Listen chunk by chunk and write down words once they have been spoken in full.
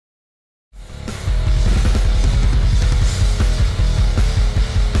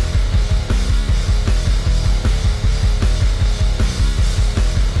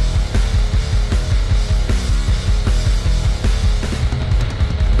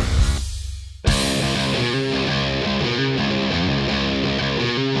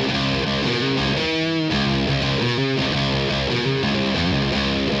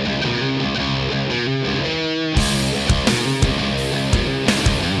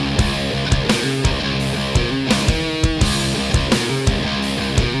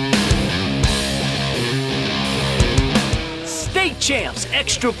Champs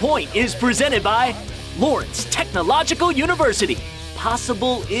Extra Point is presented by Lawrence Technological University.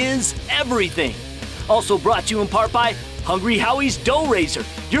 Possible is everything. Also brought to you in part by Hungry Howie's Dough Raiser.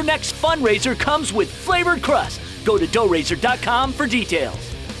 Your next fundraiser comes with flavored crust. Go to doughraiser.com for details.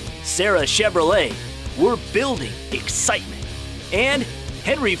 Sarah Chevrolet, we're building excitement. And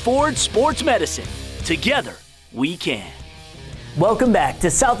Henry Ford Sports Medicine. Together, we can. Welcome back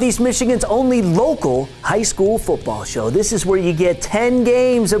to Southeast Michigan's only local high school football show. This is where you get 10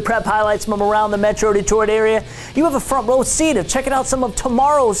 games of prep highlights from around the Metro Detroit area. You have a front row seat of checking out some of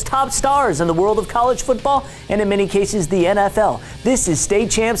tomorrow's top stars in the world of college football and in many cases the NFL. This is State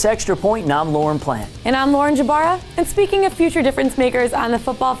Champs Extra Point, and I'm Lauren Plant. And I'm Lauren Jabara. And speaking of future difference makers on the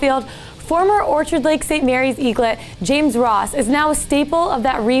football field, former Orchard Lake St. Mary's Eaglet James Ross is now a staple of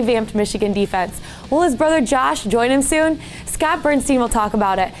that revamped Michigan defense. Will his brother Josh join him soon? Scott Bernstein will talk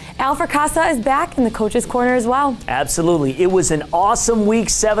about it. Al Fracassa is back in the coach's corner as well. Absolutely. It was an awesome week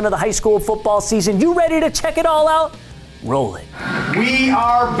 7 of the high school football season. You ready to check it all out? Roll it. We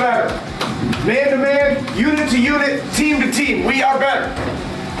are better. Man to man, unit to unit, team to team. We are better.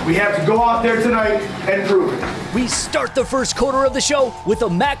 We have to go out there tonight and prove it. We start the first quarter of the show with a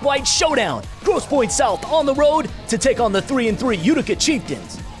MAC White showdown. Grosse Pointe South on the road to take on the 3-3 Utica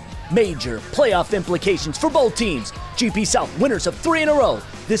Chieftains. Major playoff implications for both teams. GP South winners of 3 in a row.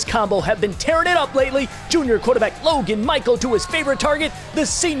 This combo have been tearing it up lately. Junior quarterback Logan Michael to his favorite target, the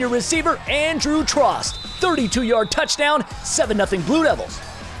senior receiver Andrew Trost. 32-yard touchdown, 7-0 Blue Devils.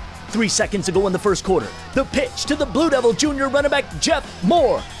 3 seconds ago in the first quarter, the pitch to the Blue Devil junior running back Jeff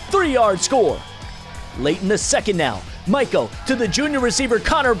Moore, 3-yard score. Late in the second now, Michael to the junior receiver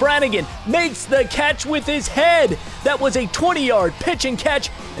Connor Brannigan makes the catch with his head. That was a 20-yard pitch and catch,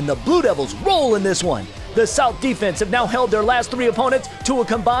 and the Blue Devils roll in this one. The South defense have now held their last 3 opponents to a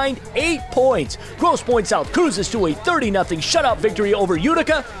combined 8 points. Grosse Pointe South cruises to a 30-0 shutout victory over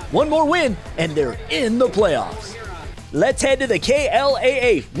Utica. One more win, and they're in the playoffs. Let's head to the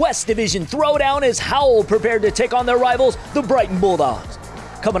KLAA West Division Throwdown as Howell prepared to take on their rivals, the Brighton Bulldogs.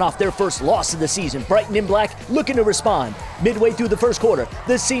 Coming off their first loss of the season, Brighton in black looking to respond. Midway through the first quarter,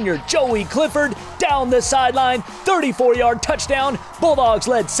 the senior Joey Clifford down the sideline, 34-yard touchdown, Bulldogs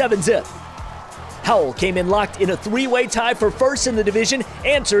led 7-0. Howell came in locked in a 3-way tie for first in the division,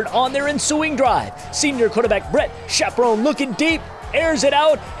 answered on their ensuing drive. Senior quarterback Brett Chaperone looking deep, airs it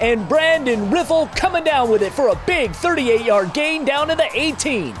out, and Brandon Riffle coming down with it for a big 38-yard gain down to the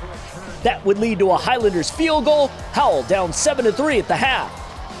 18. That would lead to a Highlanders field goal. Howell down 7-3 at the half.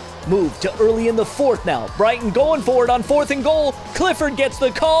 Move to early in the fourth now. Brighton going for it on 4th and goal. Clifford gets the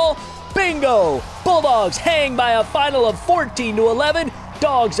call. Bingo! Bulldogs hang by a final of 14-11.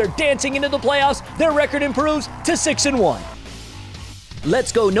 Dogs are dancing into the playoffs. Their record improves to 6-1.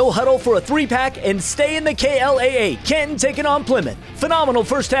 Let's go no huddle for a 3-pack and stay in the KLAA. Kenton taking on Plymouth. Phenomenal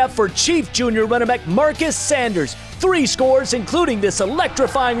first half for Chief Junior running back Marcus Sanders. 3 scores, including this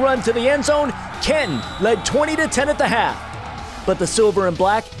electrifying run to the end zone. Kenton led 20-10 at the half. But the silver and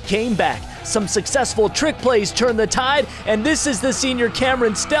black came back. Some successful trick plays turned the tide, and this is the senior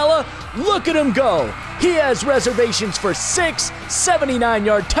Cameron Stella. Look at him go. He has reservations for 6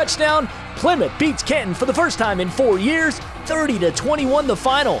 79-yard touchdown. Plymouth beats Kenton for the first time in 4 years, 30-21 the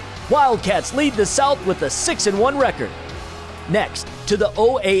final. Wildcats lead the South with a 6-1 record. Next, to the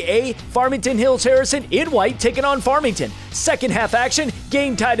OAA, Farmington Hills Harrison in white taking on Farmington. Second half action,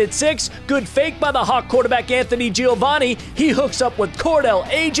 game tied at 6. Good fake by the Hawk quarterback Anthony Giovanni. He hooks up with Cordell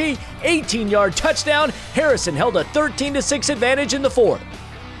Agee, 18-yard touchdown. Harrison held a 13-6 advantage in the fourth.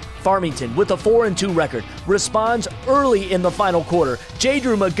 Farmington with a 4-2 record responds early in the final quarter. J.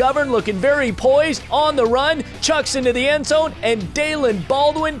 Drew McGovern looking very poised on the run, chucks into the end zone, and Dalen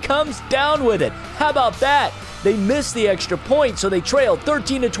Baldwin comes down with it. How about that? They missed the extra point, so they trailed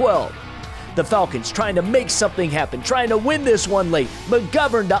 13-12. The Falcons trying to make something happen, trying to win this one late.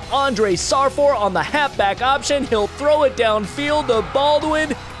 McGovern to Andre Sarfor on the halfback option. He'll throw it downfield to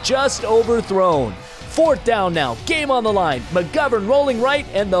Baldwin, just overthrown. 4th down now, game on the line. McGovern rolling right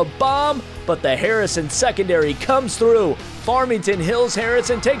and the bomb, but the Harrison secondary comes through. Farmington Hills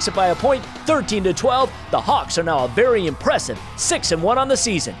Harrison takes it by a point, 13-12. The Hawks are now a very impressive 6-1 on the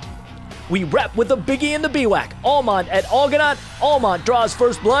season. We wrap with a biggie in the BWAC. Almont at Algonaut. Almont draws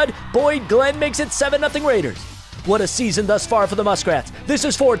first blood. Boyd Glenn makes it 7-0 Raiders. What a season thus far for the Muskrats. This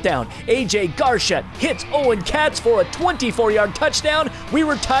is 4th down. AJ Garchett hits Owen Katz for a 24-yard touchdown. We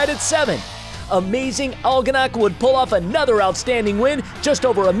were tied at 7. Amazing Algonac would pull off another outstanding win. Just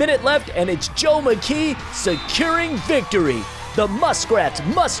over a minute left, and it's Joe McKee securing victory. The Muskrats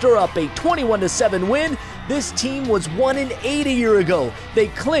muster up a 21-7 win. This team was 1-8 a year ago. They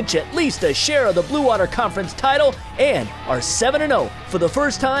clinch at least a share of the Blue Water Conference title and are 7-0 for the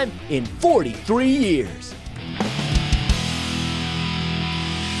first time in 43 years.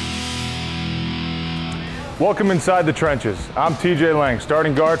 Welcome inside the trenches. I'm TJ Lang,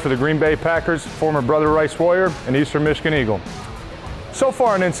 starting guard for the Green Bay Packers, former Brother Rice Warrior, and Eastern Michigan Eagle. So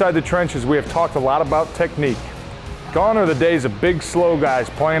far in Inside the Trenches, we have talked a lot about technique. Gone are the days of big, slow guys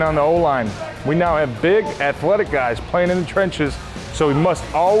playing on the O-line. We now have big, athletic guys playing in the trenches, so we must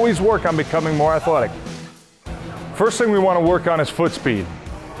always work on becoming more athletic. First thing we want to work on is foot speed.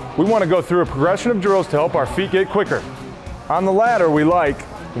 We want to go through a progression of drills to help our feet get quicker. On the ladder, we like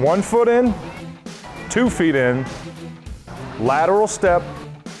 1 foot in, 2 feet in, lateral step,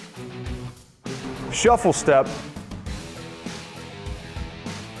 shuffle step,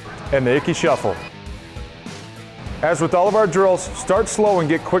 and the Icky Shuffle. As with all of our drills, start slow and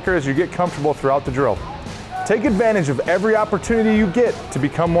get quicker as you get comfortable throughout the drill. Take advantage of every opportunity you get to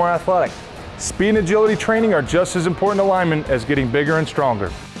become more athletic. Speed and agility training are just as important to linemen as getting bigger and stronger.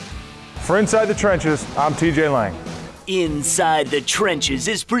 For Inside the Trenches, I'm TJ Lang. Inside the Trenches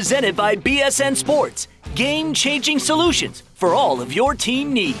is presented by BSN Sports, game-changing solutions for all of your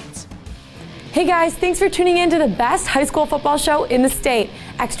team needs. Hey guys, thanks for tuning in to the best high school football show in the state,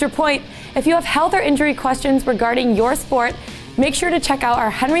 Extra Point. If you have health or injury questions regarding your sport, make sure to check out our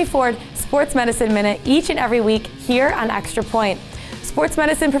Henry Ford Sports Medicine Minute each and every week here on Extra Point. Sports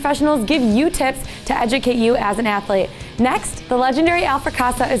medicine professionals give you tips to educate you as an athlete. Next, the legendary Al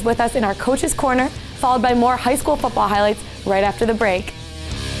Fracassa is with us in our Coach's Corner, followed by more high school football highlights right after the break.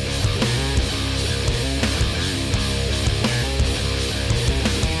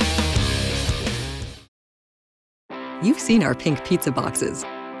 You've seen our pink pizza boxes.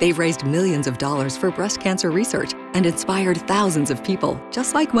 They've raised millions of dollars for breast cancer research and inspired thousands of people,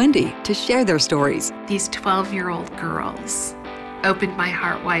 just like Wendy, to share their stories. These 12-year-old girls opened my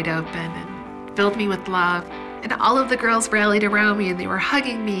heart wide open and filled me with love. And all of the girls rallied around me and they were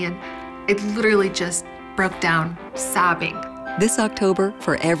hugging me, and I literally just broke down sobbing. This October,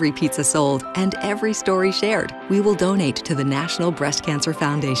 for every pizza sold and every story shared, we will donate to the National Breast Cancer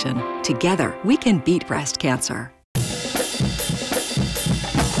Foundation. Together, we can beat breast cancer.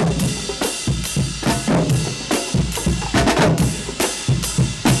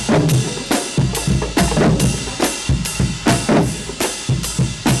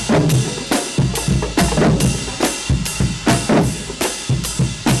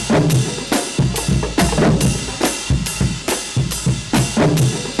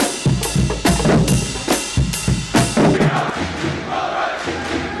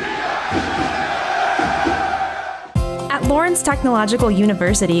 Technological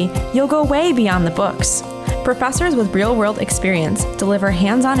University, you'll go way beyond the books. Professors with real-world experience deliver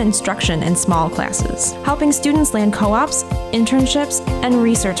hands-on instruction in small classes, helping students land co-ops, internships, and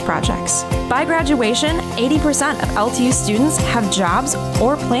research projects. By graduation, 80% of LTU students have jobs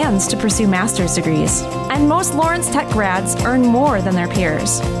or plans to pursue master's degrees. And most Lawrence Tech grads earn more than their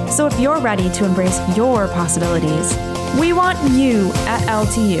peers. So if you're ready to embrace your possibilities, we want you at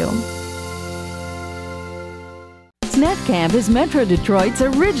LTU. SnapCamp is Metro Detroit's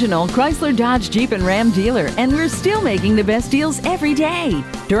original Chrysler, Dodge, Jeep, and Ram dealer, and we're still making the best deals every day.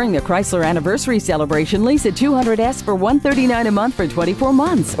 During the Chrysler Anniversary Celebration, lease a 200S for $139 a month for 24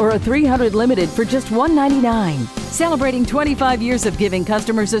 months, or a 300 Limited for just $199. Celebrating 25 years of giving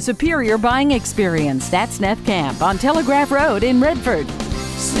customers a superior buying experience. That's SnapCamp on Telegraph Road in Redford.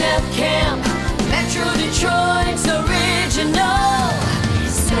 SnapCamp, Metro Detroit's original.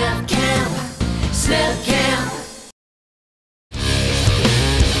 SnapCamp, SnapCamp.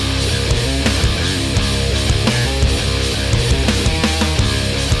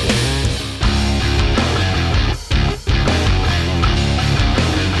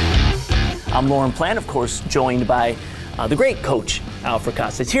 I'm Lauren Plant, of course, joined by the great coach, Al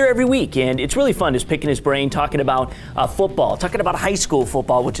Fracassa. It's here every week, and it's really fun just picking his brain, talking about football, talking about high school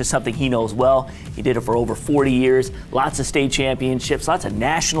football, which is something he knows well. He did it for over 40 years, lots of state championships, lots of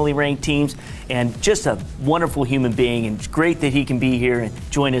nationally ranked teams, and just a wonderful human being, and it's great that he can be here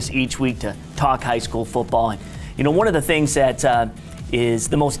and join us each week to talk high school football. And, you know, one of the things that is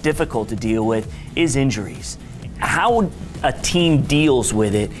the most difficult to deal with is injuries. How a team deals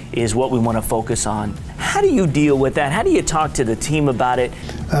with it is what we want to focus on. How do you deal with that? How do you talk to the team about it?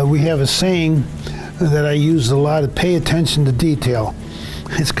 We have a saying that I use a lot: pay attention to detail.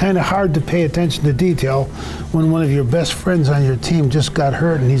 It's kind of hard to pay attention to detail when one of your best friends on your team just got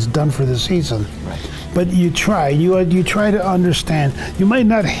hurt and he's done for the season. Right. But you try. You try to understand. You might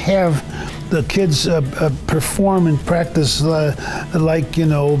not have the kids perform and practice like, you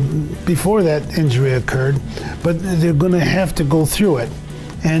know, before that injury occurred, but they're going to have to go through it.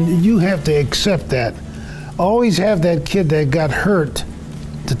 And you have to accept that. Always have that kid that got hurt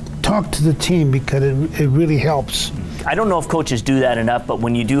to talk to the team, because it really helps. I don't know if coaches do that enough, but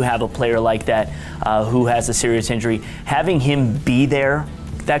when you do have a player like that who has a serious injury, having him be there,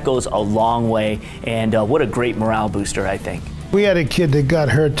 that goes a long way, and what a great morale booster, I think. We had a kid that got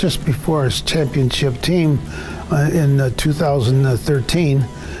hurt just before his championship team in 2013,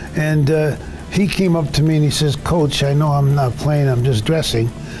 and he came up to me and he says, "Coach, I know I'm not playing, I'm just dressing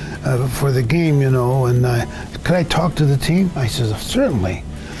for the game, you know, and could I talk to the team?" I said, "Certainly."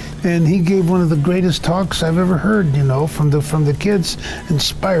 And he gave one of the greatest talks I've ever heard, you know, from the kids,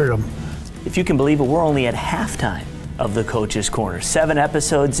 inspired them. If you can believe it, we're only at halftime of the Coach's Corner. 7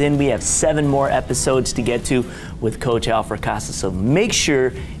 episodes in, we have 7 more episodes to get to with Coach Al Fracassa. So make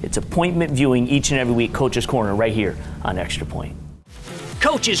sure it's appointment viewing each and every week, Coach's Corner, right here on Extra Point.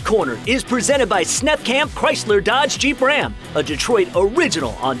 Coach's Corner is presented by Snefkamp Chrysler Dodge Jeep Ram, a Detroit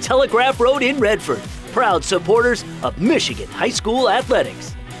original on Telegraph Road in Redford. Proud supporters of Michigan High School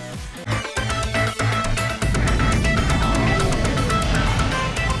Athletics.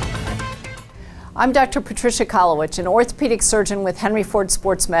 I'm Dr. Patricia Kolowich, an orthopedic surgeon with Henry Ford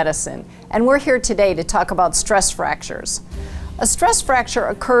Sports Medicine, and we're here today to talk about stress fractures. A stress fracture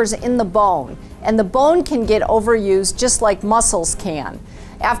occurs in the bone, and the bone can get overused just like muscles can.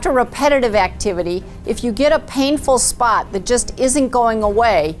 After repetitive activity, if you get a painful spot that just isn't going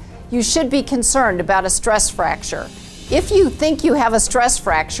away, you should be concerned about a stress fracture. If you think you have a stress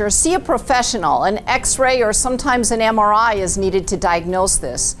fracture, see a professional. An X-ray or sometimes an MRI is needed to diagnose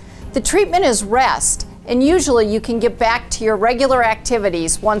this. The treatment is rest, and usually you can get back to your regular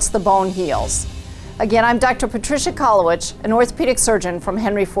activities once the bone heals. Again, I'm Dr. Patricia Kolowich, an orthopedic surgeon from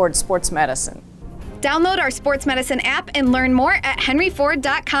Henry Ford Sports Medicine. Download our sports medicine app and learn more at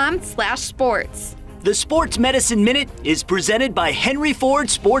henryford.com/sports. The Sports Medicine Minute is presented by Henry Ford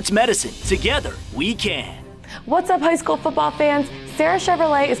Sports Medicine. Together, we can. What's up, high school football fans? Sarah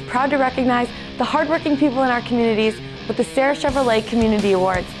Chevrolet is proud to recognize the hardworking people in our communities with the Sarah Chevrolet Community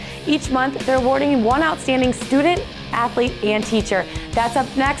Awards. Each month, they're awarding one outstanding student, athlete, and teacher. That's up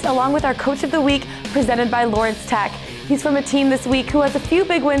next, along with our Coach of the Week, presented by Lawrence Tech. He's from a team this week who has a few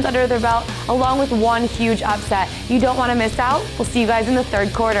big wins under their belt, along with one huge upset. You don't want to miss out. We'll see you guys in the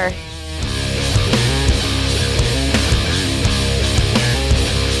third quarter.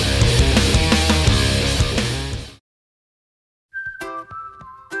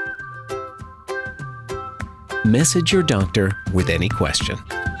 Message your doctor with any question.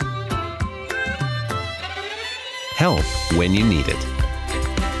 Help when you need it.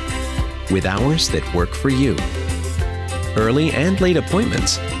 With hours that work for you. Early and late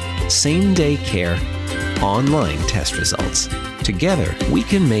appointments. Same-day care. Online test results. Together, we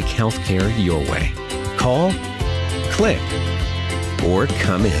can make healthcare your way. Call, click, or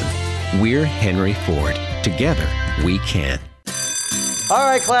come in. We're Henry Ford. Together, we can. All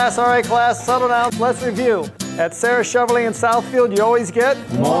right, class, settle down. Let's review. At Sarah Chevrolet in Southfield, you always get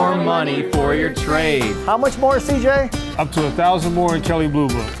more money for your trade. How much more, CJ? Up to $1,000 more in Kelley Blue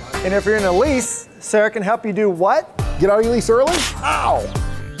Book. And if you're in a lease, Sarah can help you do what? Get out of your lease early? Ow!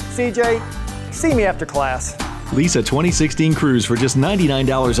 CJ, see me after class. Lease a 2016 Cruze for just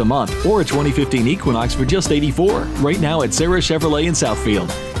 $99 a month or a 2015 Equinox for just $84. Right now at Sarah Chevrolet in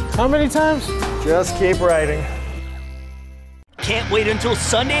Southfield. How many times? Just keep writing. Can't wait until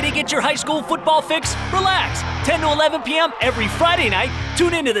Sunday to get your high school football fix? Relax. 10 to 11 p.m. every Friday night,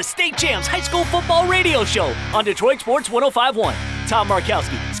 tune into the State Champs High School Football Radio Show on Detroit Sports 105.1. Tom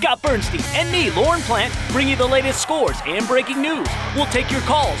Markowski, Scott Bernstein, and me, Lauren Plant, bring you the latest scores and breaking news. We'll take your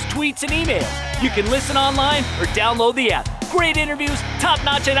calls, tweets, and emails. You can listen online or download the app. Great interviews,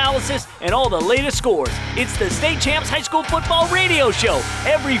 top-notch analysis, and all the latest scores. It's the State Champs High School Football Radio Show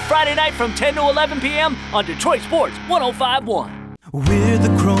every Friday night from 10 to 11 p.m. on Detroit Sports 105.1. We're the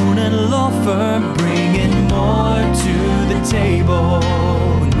Cronin Law Firm, bringing more to the table.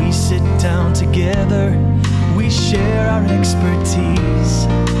 When we sit down together, we share our expertise.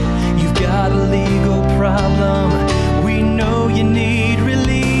 You've got a legal problem, we know you need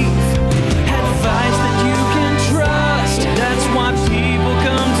relief. Advice that you can trust, that's why people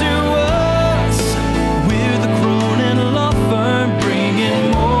come to us. We're the Cronin Law Firm,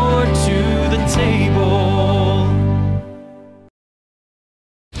 bringing more to the table.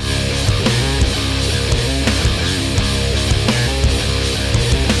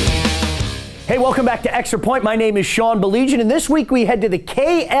 Hey, welcome back to Extra Point. My name is Sean Belegian, and this week we head to the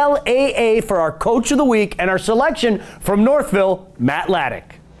KLAA for our Coach of the Week and our selection from Northville, Matt Laddick.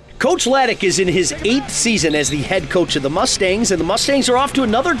 Coach Laddick is in his 8th season as the head coach of the Mustangs, and the Mustangs are off to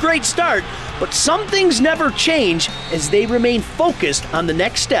another great start, but some things never change as they remain focused on the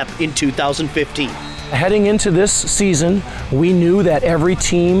next step in 2015. Heading into this season, we knew that every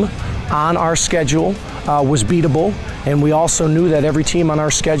team on our schedule was beatable, and we also knew that every team on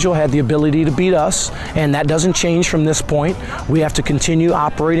our schedule had the ability to beat us, and that doesn't change from this point. We have to continue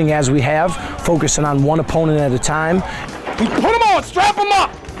operating as we have, focusing on one opponent at a time. Put them on, strap them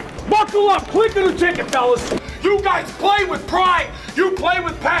up, buckle up, click to the ticket, fellas. You guys play with pride, you play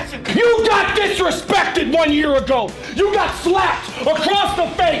with passion. You got disrespected 1 year ago. You got slapped across the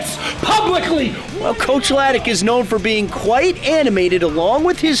face, publicly. Well, Coach Laddick is known for being quite animated along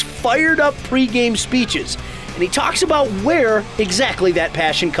with his fired up pregame speeches. And he talks about where exactly that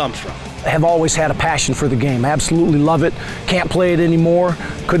passion comes from. I have always had a passion for the game. I absolutely love it. Can't play it anymore.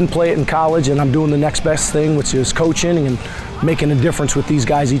 Couldn't play it in college, and I'm doing the next best thing, which is coaching and making a difference with these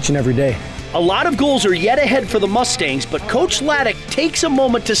guys each and every day. A lot of goals are yet ahead for the Mustangs, but Coach Laddick takes a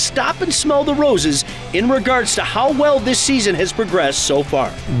moment to stop and smell the roses in regards to how well this season has progressed so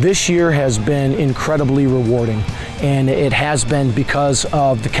far. This year has been incredibly rewarding, and it has been because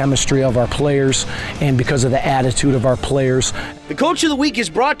of the chemistry of our players and because of the attitude of our players. The Coach of the Week is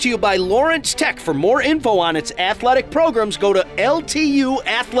brought to you by Lawrence Tech. For more info on its athletic programs, go to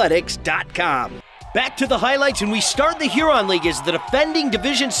ltuathletics.com. Back to the highlights, and we start the Huron League as the defending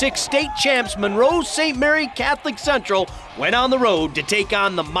Division VI state champs Monroe St. Mary Catholic Central went on the road to take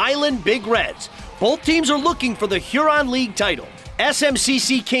on the Milan Big Reds. Both teams are looking for the Huron League title.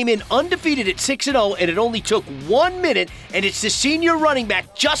 SMCC came in undefeated at 6-0, and it only took 1 minute, and it's the senior running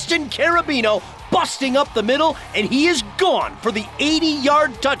back Justin Carabino busting up the middle, and he is gone for the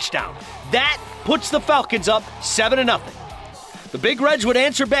 80-yard touchdown. That puts the Falcons up 7-0. The Big Reds would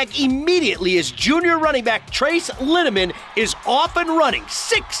answer back immediately as junior running back Trace Linneman is off and running,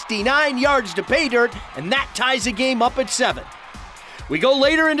 69 yards to pay dirt, and that ties the game up at 7. We go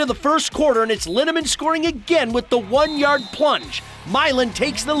later into the first quarter, and it's Linneman scoring again with the 1-yard plunge. Milan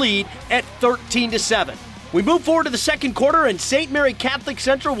takes the lead at 13-7. We move forward to the second quarter, and St. Mary Catholic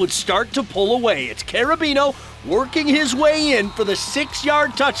Central would start to pull away. It's Carabino working his way in for the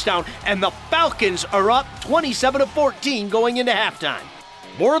 6-yard touchdown, and the Falcons are up 27-14 going into halftime.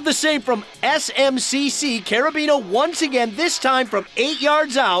 More of the same from SMCC. Carabino once again, this time from 8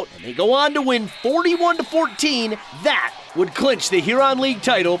 yards out, and they go on to win 41-14. That would clinch the Huron League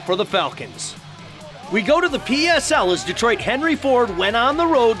title for the Falcons. We go to the PSL as Detroit Henry Ford went on the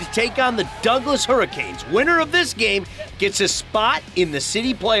road to take on the Douglas Hurricanes. Winner of this game gets a spot in the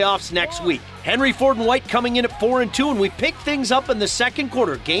city playoffs next week. Henry Ford and White coming in at 4-2, and we pick things up in the second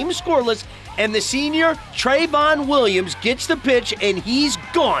quarter. Game scoreless, and the senior Trayvon Williams gets the pitch, and he's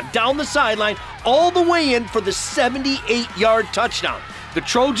gone down the sideline all the way in for the 78-yard touchdown. The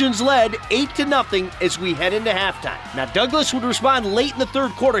Trojans led 8-0 as we head into halftime. Now Douglas would respond late in the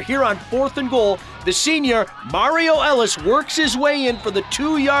third quarter here on 4th and goal. The senior Mario Ellis works his way in for the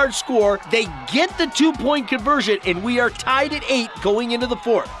 2-yard score. They get the 2-point conversion, and we are tied at 8 going into the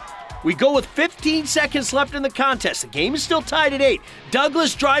fourth. We go with 15 seconds left in the contest. The game is still tied at 8.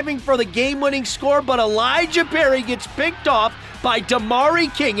 Douglas driving for the game-winning score, but Elijah Perry gets picked off by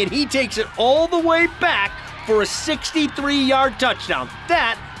Damari King, and he takes it all the way back for a 63-yard touchdown.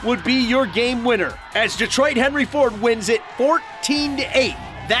 That would be your game winner, as Detroit Henry Ford wins it 14-8.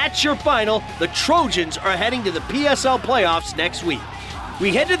 That's your final. The Trojans are heading to the PSL playoffs next week.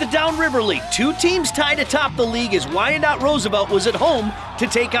 We head to the Downriver League. Two teams tied atop the league as Wyandotte Roosevelt was at home to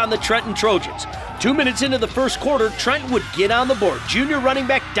take on the Trenton Trojans. 2 minutes into the first quarter, Trenton would get on the board. Junior running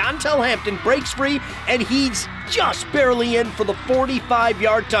back Dontel Hampton breaks free, and he's just barely in for the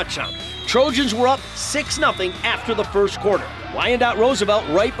 45-yard touchdown. Trojans were up 6-0 after the first quarter. Wyandotte Roosevelt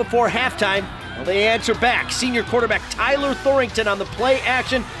right before halftime. Well, they answer back. Senior quarterback Tyler Thorington on the play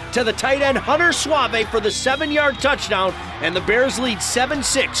action to the tight end Hunter Suave for the 7-yard touchdown, and the Bears lead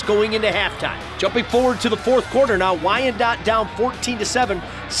 7-6 going into halftime. Jumping forward to the fourth quarter now, Wyandotte down 14-7.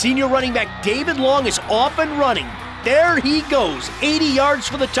 Senior running back David Long is off and running. There he goes, 80 yards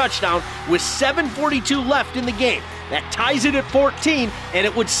for the touchdown with 7:42 left in the game. That ties it at 14, and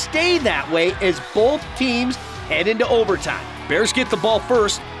it would stay that way as both teams head into overtime. Bears get the ball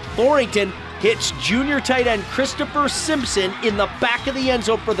first. Thorington hits junior tight end Christopher Simpson in the back of the end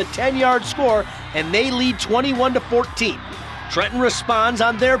zone for the 10-yard score, and they lead 21-14. Trenton responds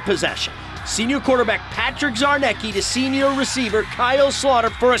on their possession. senior quarterback Patrick Zarnecki to senior receiver Kyle Slaughter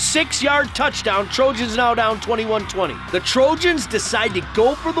for a 6-yard touchdown. Trojans now down 21-20. The Trojans decide to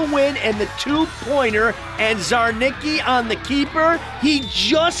go for the win and the two-pointer, and Zarnecki on the keeper. He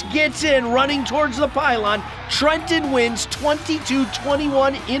just gets in running towards the pylon. Trenton wins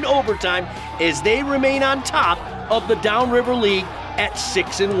 22-21 in overtime as they remain on top of the Downriver League at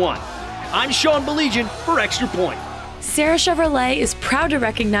 6-1. I'm Sean Belegian for Extra Point. Sarah Chevrolet is proud to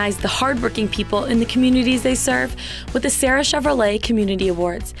recognize the hardworking people in the communities they serve with the Sarah Chevrolet Community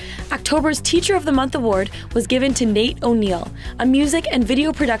Awards. October's Teacher of the Month Award was given to Nate O'Neill, a music and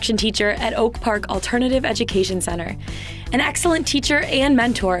video production teacher at Oak Park Alternative Education Center. An excellent teacher and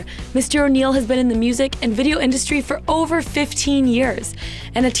mentor, Mr. O'Neill has been in the music and video industry for over 15 years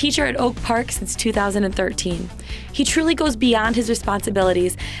and a teacher at Oak Park since 2013. He truly goes beyond his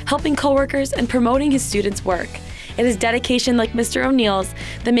responsibilities, helping coworkers and promoting his students' work. It is dedication like Mr. O'Neill's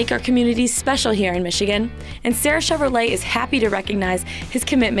that make our communities special here in Michigan, and Sarah Chevrolet is happy to recognize his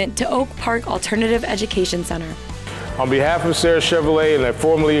commitment to Oak Park Alternative Education Center. On behalf of Sarah Chevrolet and a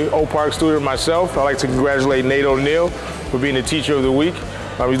formerly Oak Park student myself, I'd like to congratulate Nate O'Neill for being the Teacher of the Week.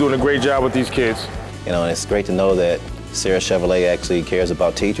 He's doing a great job with these kids. You know, and it's great to know that Sarah Chevrolet actually cares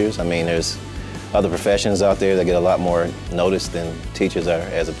about teachers. I mean, there's other professions out there that get a lot more notice than teachers are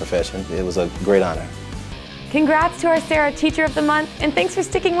as a profession. It was a great honor. Congrats to our Sarah Teacher of the Month, and thanks for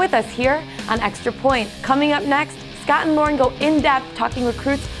sticking with us here on Extra Point. Coming up next, Scott and Lauren go in-depth talking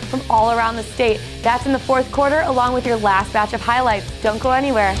recruits from all around the state. That's in the fourth quarter, along with your last batch of highlights. Don't go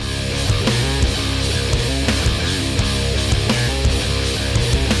anywhere.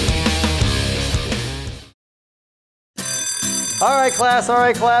 All right,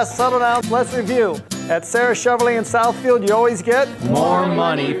 class, settle down. Let's review. At Sarah Chevrolet in Southfield, you always get more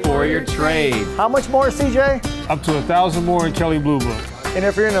money for your trade. How much more, CJ? Up to 1,000 more in Kelley Blue Book. And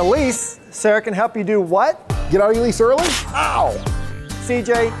if you're in a lease, Sarah can help you do what? Get out your lease early? Ow!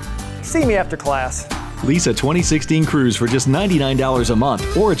 CJ, see me after class. Lease a 2016 Cruze for just $99 a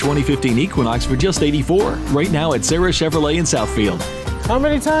month or a 2015 Equinox for just $84. Right now at Sarah Chevrolet in Southfield. How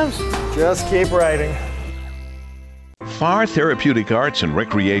many times? Just keep writing. FAR Therapeutic Arts and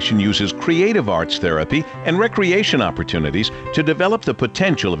Recreation uses creative arts therapy and recreation opportunities to develop the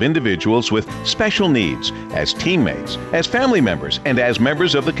potential of individuals with special needs as teammates, as family members, and as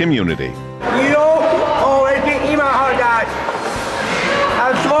members of the community. You always get email hard guys.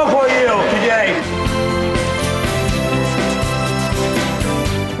 I'm slow for you today.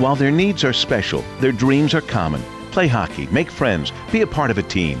 While their needs are special, their dreams are common. Play hockey, make friends, be a part of a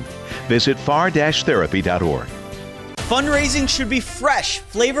team. Visit far-therapy.org. Fundraising should be fresh,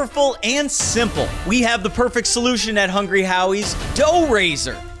 flavorful, and simple. We have the perfect solution at Hungry Howie's, Dough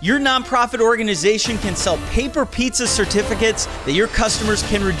Raiser. Your nonprofit organization can sell paper pizza certificates that your customers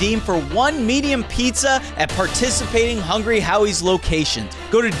can redeem for one medium pizza at participating Hungry Howie's locations.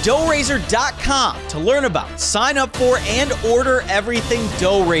 Go to doughraiser.com to learn about, sign up for, and order everything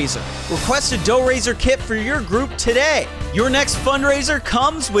Dough Raiser. Request a Dough Raiser kit for your group today. Your next fundraiser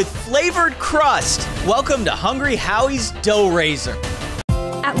comes with flavored crust. Welcome to Hungry Howie's Dough Raiser.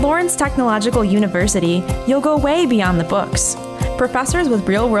 At Lawrence Technological University, you'll go way beyond the books. Professors with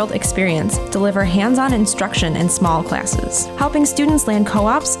real-world experience deliver hands-on instruction in small classes, helping students land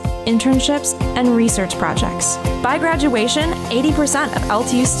co-ops, internships, and research projects. By graduation, 80% of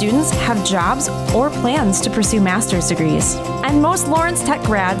LTU students have jobs or plans to pursue master's degrees. And most Lawrence Tech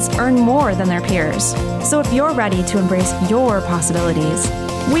grads earn more than their peers. So if you're ready to embrace your possibilities,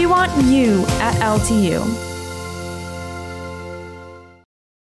 we want you at LTU.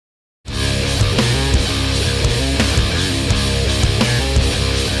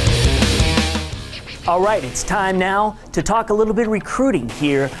 All right, it's time now to talk a little bit recruiting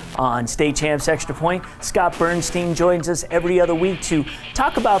here on State Champs Extra Point. Scott Bernstein joins us every other week to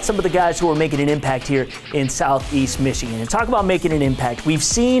talk about some of the guys who are making an impact here in Southeast Michigan. And talk about making an impact. We've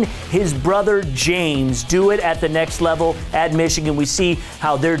seen his brother James do it at the next level at Michigan. We see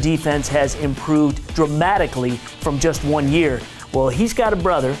how their defense has improved dramatically from just 1 year. Well, he's got a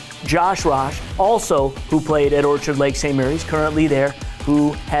brother, Josh Ross, also who played at Orchard Lake St. Mary's, currently there,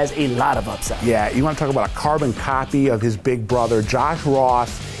 who has a lot of upside. Yeah, you want to talk about a carbon copy of his big brother. Josh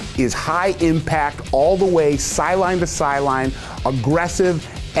Ross is high impact all the way, sideline to sideline, aggressive,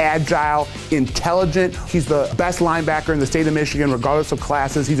 agile, intelligent. He's the best linebacker in the state of Michigan, regardless of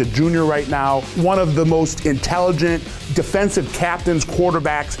classes. He's a junior right now. One of the most intelligent defensive captains,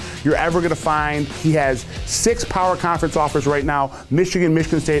 quarterbacks you're ever going to find. He has 6 power conference offers right now: Michigan,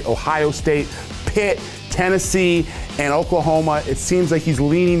 Michigan State, Ohio State, Pitt, Tennessee and Oklahoma. It seems like he's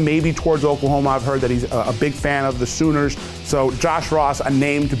leaning maybe towards Oklahoma. I've heard that he's a big fan of the Sooners. So Josh Ross, a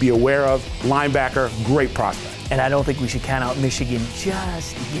name to be aware of, linebacker, great prospect. And I don't think we should count out Michigan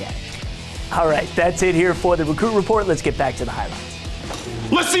just yet. All right, that's it here for the Recruit Report. Let's get back to the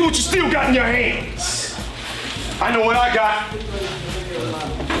highlights. Let's see what you still got in your hands. I know what I got.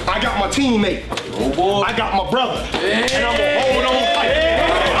 I got my teammate. Oh boy. I got my brother. And I'm gonna hold on tight.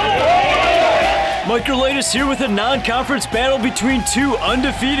 Mike Gerlaitis here with a non-conference battle between two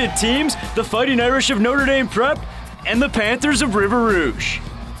undefeated teams, the Fighting Irish of Notre Dame Prep and the Panthers of River Rouge.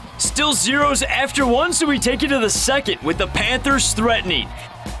 Still zeros after one, so we take it to the second with the Panthers threatening.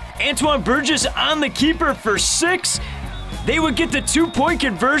 Antoine Burgess on the keeper for 6. They would get the 2-point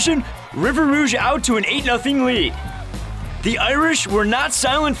conversion, River Rouge out to an 8-0 lead. The Irish were not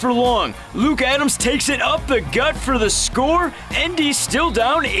silent for long. Luke Adams takes it up the gut for the score. ND still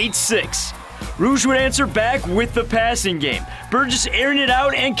down 8-6. Rouge would answer back with the passing game. Burgess airing it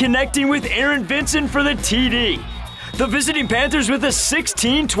out and connecting with Aaron Vincent for the TD. The visiting Panthers with a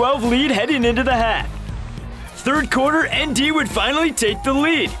 16-12 lead heading into the half. Third quarter, ND would finally take the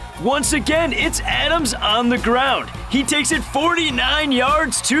lead. Once again, it's Adams on the ground. He takes it 49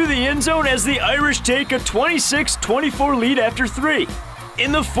 yards to the end zone as the Irish take a 26-24 lead after 3.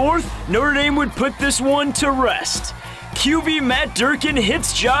 In the fourth, Notre Dame would put this one to rest. QB Matt Durkin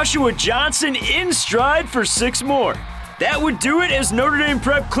hits Joshua Johnson in stride for 6 more. That would do it as Notre Dame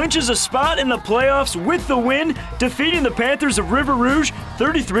Prep clinches a spot in the playoffs with the win, defeating the Panthers of River Rouge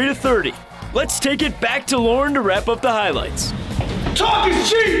 33-30. Let's take it back to Lauren to wrap up the highlights. Talk is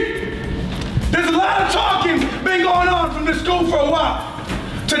cheap. There's a lot of talking been going on from this school for a while.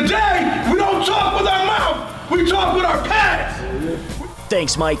 Today, we don't talk with our mouth, we talk with our pads.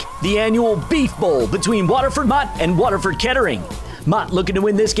 Thanks, Mike. The annual Beef Bowl between Waterford Mott and Waterford Kettering. Mott looking to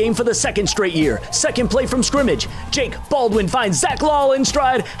win this game for the 2nd straight year. Second play from scrimmage. Jake Baldwin finds Zach Law in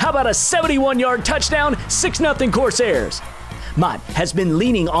stride. How about a 71-yard touchdown? 6-0 Corsairs. Mott has been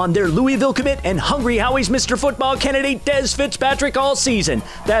leaning on their Louisville commit and Hungry Howie's Mr. Football candidate Dez Fitzpatrick all season.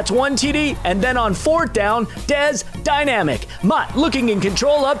 That's 1 TD, and then on 4th down, Dez dynamic. Mott looking in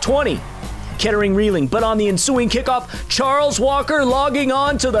control, up 20. Kettering reeling, but on the ensuing kickoff, Charles Walker logging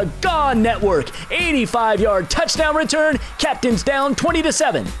on to the Gone Network. 85-yard touchdown return, Captains down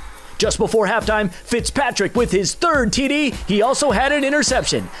 20-7. Just before halftime, Fitzpatrick with his 3rd TD. He also had an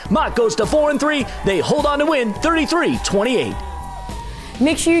interception. Mott goes to 4-3. They hold on to win 33-28.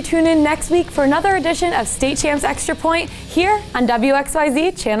 Make sure you tune in next week for another edition of State Champs Extra Point here on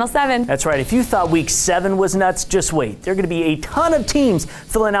WXYZ Channel 7. That's right. If you thought Week 7 was nuts, just wait. There are going to be a ton of teams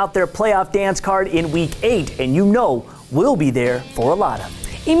filling out their playoff dance card in Week 8, and you know we'll be there for a lot of them.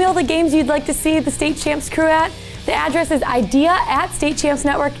 Email the games you'd like to see the State Champs crew at. The address is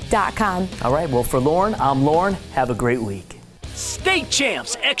idea@statechampsnetwork.com. All right, well, for Lauren, I'm Lauren. Have a great week. State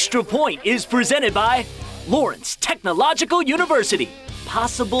Champs Extra Point is presented by Lawrence Technological University.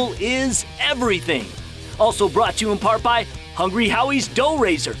 Possible is everything. Also brought to you in part by Hungry Howie's Dough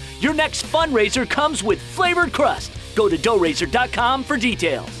Raiser. Your next fundraiser comes with flavored crust. Go to doughraiser.com for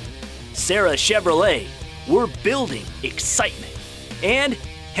details. Sarah Chevrolet. We're building excitement. And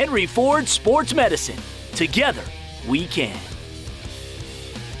Henry Ford Sports Medicine. Together, we can.